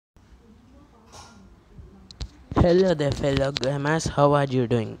Hello there fellow grammars, how are you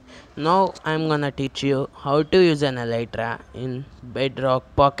doing? Now I'm gonna teach you how to use an elytra in Bedrock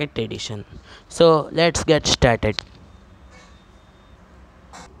Pocket Edition. So let's get started.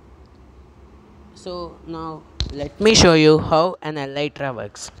 So now let me show you how an elytra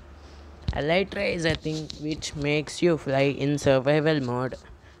works. Elytra is a thing which makes you fly in survival mode,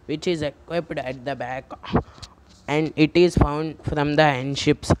 which is equipped at the back, and it is found from the end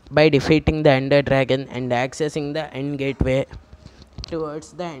ships by defeating the Ender Dragon and accessing the end gateway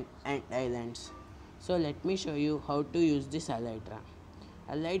towards the end islands. So let me show you how to use this elytra.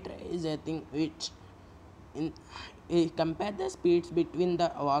 Elytra is a thing which in compare the speeds between the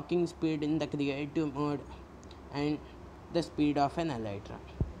walking speed in the creative mode and the speed of an elytra.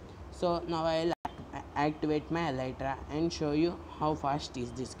 So now I'll activate my elytra and show you how fast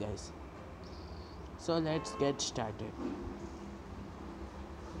is this, guys. So let's get started.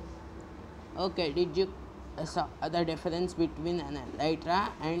 Okay, did you saw the difference between an elytra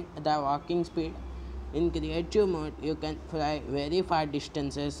and the walking speed? In creative mode, you can fly very far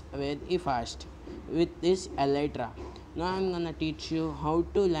distances very fast with this elytra. Now I'm gonna teach you how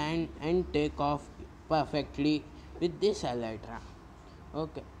to land and take off perfectly with this elytra.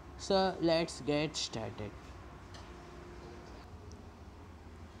 Okay, so let's get started.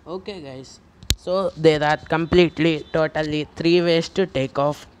 Okay, guys. So there are totally three ways to take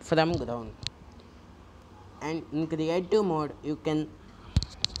off from ground. And in creative mode, you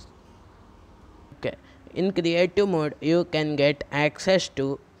can get access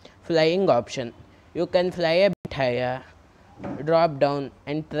to flying option. You can fly a bit higher, drop down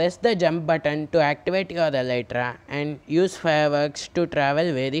and press the jump button to activate your elytra and use fireworks to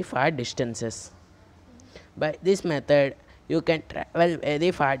travel very far distances. By this method, you can travel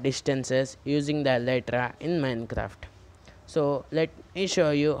very far distances using the elytra in Minecraft. So let me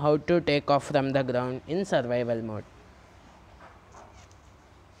show you how to take off from the ground in survival mode.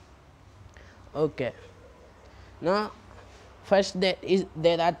 Okay. Now first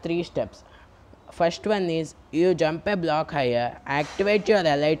there are three steps. First one is you jump a block higher, activate your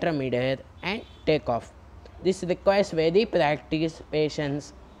elytra midair and take off. This requires very practice,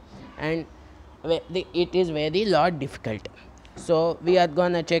 patience, and it is very lot difficult. So we are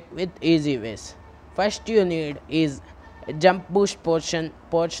gonna check with easy ways. First you need is jump boost portion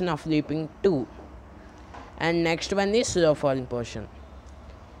of leaping 2, and next one is slow falling portion.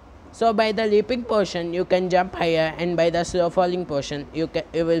 So by the leaping portion you can jump higher, and by the slow falling portion you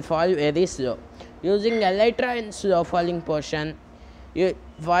will fall very slow. Using elytra in slow falling portion you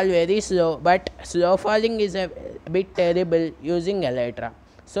fall very slow, but slow falling is a bit terrible using elytra.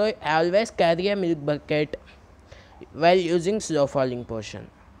 So always carry a milk bucket while using slow falling portion.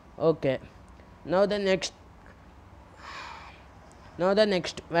 Okay. Now the next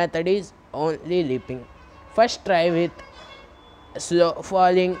method is only leaping. First try with slow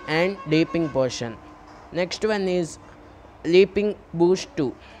falling and leaping portion. Next one is leaping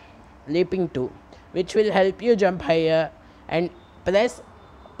 2, which will help you jump higher, and press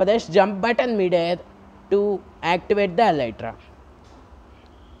jump button midair to activate the elytra.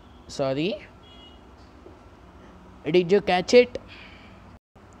 Sorry, did you catch it?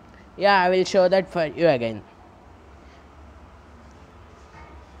 Yeah, I will show that for you again.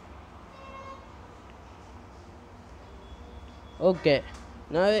 Okay,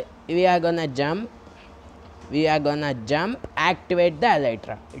 now we are gonna jump, activate the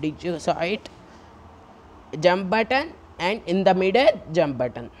elytra. Did you saw it? Jump button, and in the middle jump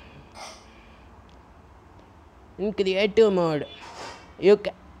button. In creative mode,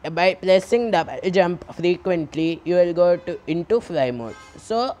 by pressing double jump frequently you will go into fly mode,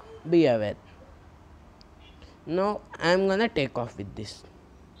 so be aware. Now I am gonna take off with this.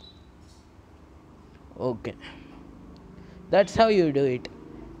 Okay, that's how you do it.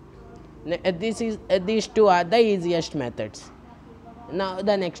 These two are the easiest methods. Now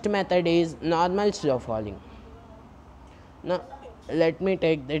the next method is normal slow falling. Now let me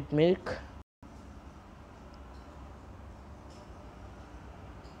take that milk.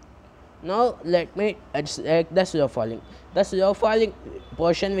 Now let me select the slow falling. The slow falling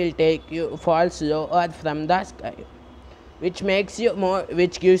portion will take you fall slower from the sky, which gives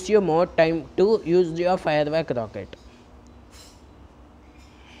you more time to use your firework rocket.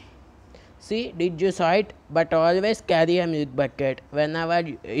 See, did you saw it? But always carry a milk bucket whenever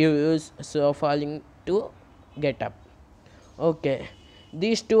you use slow falling to get up. Okay,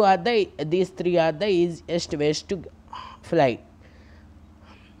 these three are the easiest ways to fly.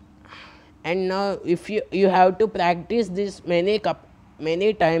 And now if you have to practice this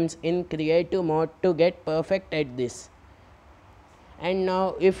many times in creative mode to get perfect at this. And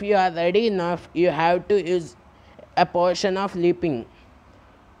now if you are ready enough, you have to use a portion of leaping,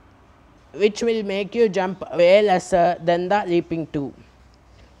 which will make you jump way lesser than the leaping 2.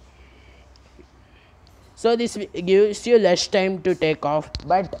 So this gives you less time to take off,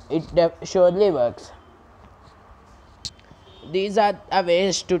 but it surely works. These are the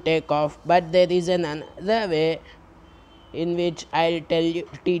ways to take off, but there is another way in which I'll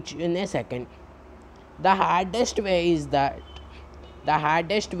teach you in a second. The hardest way is that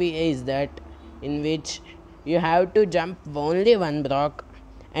in which you have to jump only one block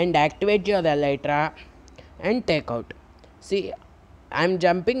and activate your elytra and take out. See, I'm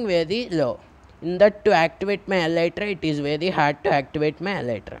jumping very low. In that, to activate my elytra, it is very hard to activate my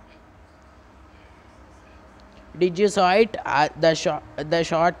elytra. Did you saw it? The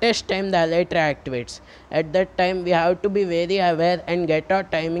shortest time the elytra activates. At that time, we have to be very aware and get our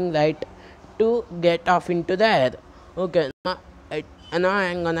timing right to get off into the air. Okay, now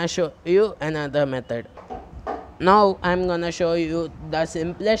I'm gonna show you another method. Now I'm gonna show you the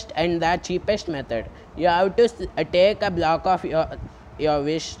simplest and the cheapest method. You have to take a block of your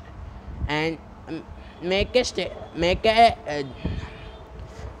wish and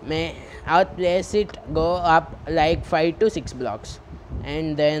place it go up like 5 to 6 blocks,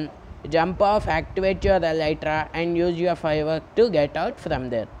 and then jump off, activate your elytra and use your firework to get out from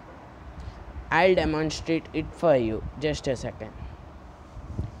there. I'll demonstrate it for you. Just a second.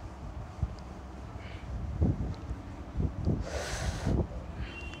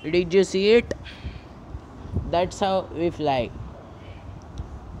 Did you see it? That's how we fly.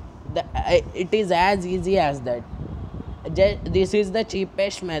 It is as easy as that. This is the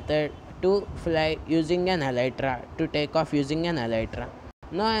cheapest method to fly using an elytra, to take off using an elytra.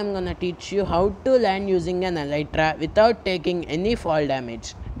 Now I am gonna teach you how to land using an elytra without taking any fall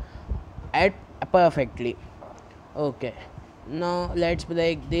damage perfectly. Okay, now let's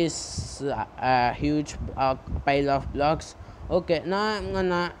break this huge pile of blocks. Okay, now I'm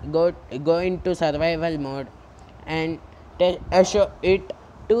gonna go into survival mode and show it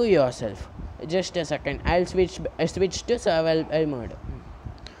to yourself. Just a second, I'll switch to survival mode.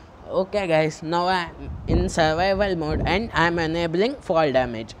 Okay guys, now I'm in survival mode and I'm enabling fall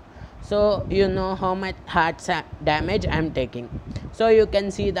damage. So you know how much hearts damage I'm taking. So you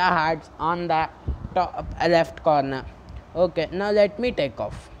can see the hearts on the top left corner. Okay, now let me take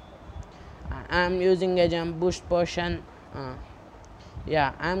off. I'm using a jump boost potion.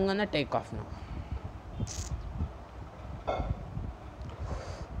 Yeah, I'm gonna take off now.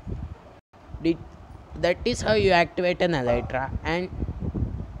 That is how you activate an elytra. And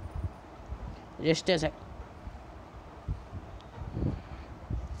just a sec.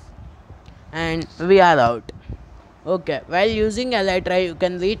 And we are out. Okay, while using elytra you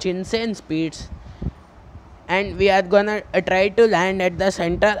can reach insane speeds, and we are gonna try to land at the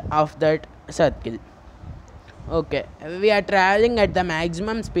center of that circle. Okay, we are traveling at the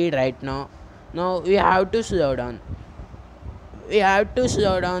maximum speed right now. Now we have to slow down.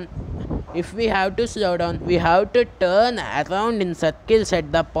 If we have to slow down, we have to turn around in circles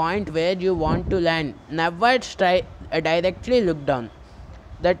at the point where you want to land. Never directly look down.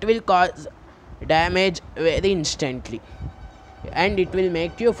 That will cause damage very instantly, and it will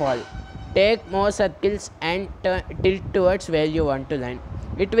make you fall. Take more circles and tilt towards where you want to land.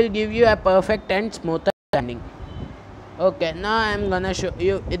 It will give you a perfect and smoother landing. Okay, now I am gonna show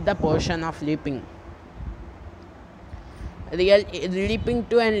you the portion of leaping. Leaping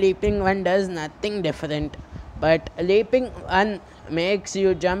 2 and leaping 1 does nothing different, but leaping 1 makes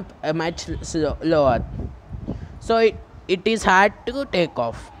you jump much lower, so it is hard to take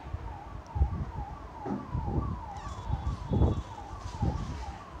off.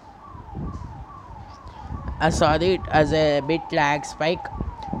 Sorry, it has a bit lag spike.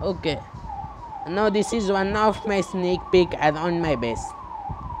 Okay, now this is one of my sneak peek around my base.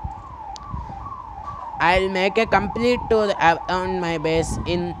 I'll make a complete tour around my base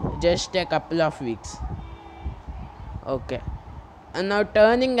in just a couple of weeks. Okay, and now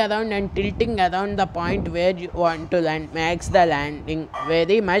turning around and tilting around the point where you want to land makes the landing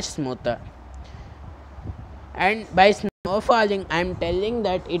very much smoother. And by slow falling, I'm telling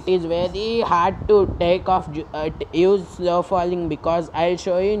that it is very hard to take off use slow falling, because I'll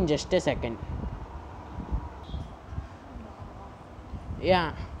show you in just a second.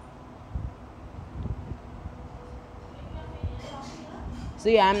 Yeah,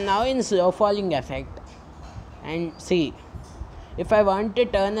 see, I'm now in slow falling effect, and see, if I want to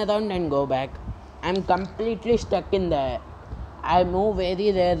turn around and go back, I'm completely stuck in the air. I move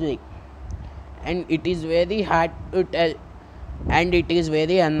very rarely, and it is very hard to tell, and it is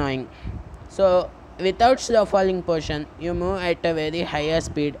very annoying. So without slow falling portion, you move at a very higher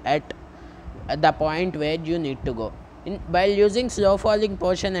speed at the point where you need to go. While using slow falling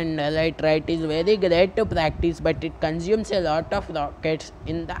portion and elytra, it is very great to practice, but it consumes a lot of rockets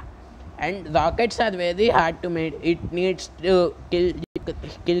and rockets are very hard to make. It needs to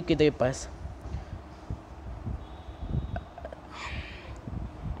kill creepers.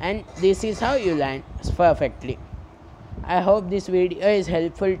 And this is how you land perfectly. I hope this video is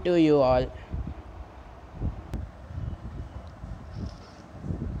helpful to you all.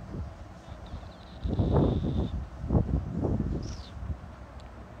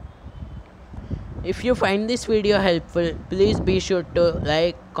 If you find this video helpful, please be sure to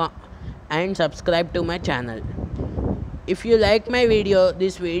like and subscribe to my channel. If you like my video,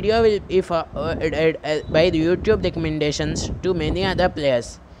 this video will be forwarded by YouTube recommendations to many other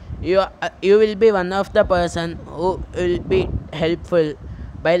players. You will be one of the person who will be helpful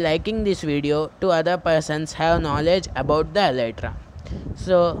by liking this video to other persons have knowledge about the elytra.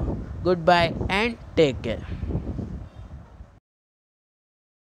 So goodbye and take care.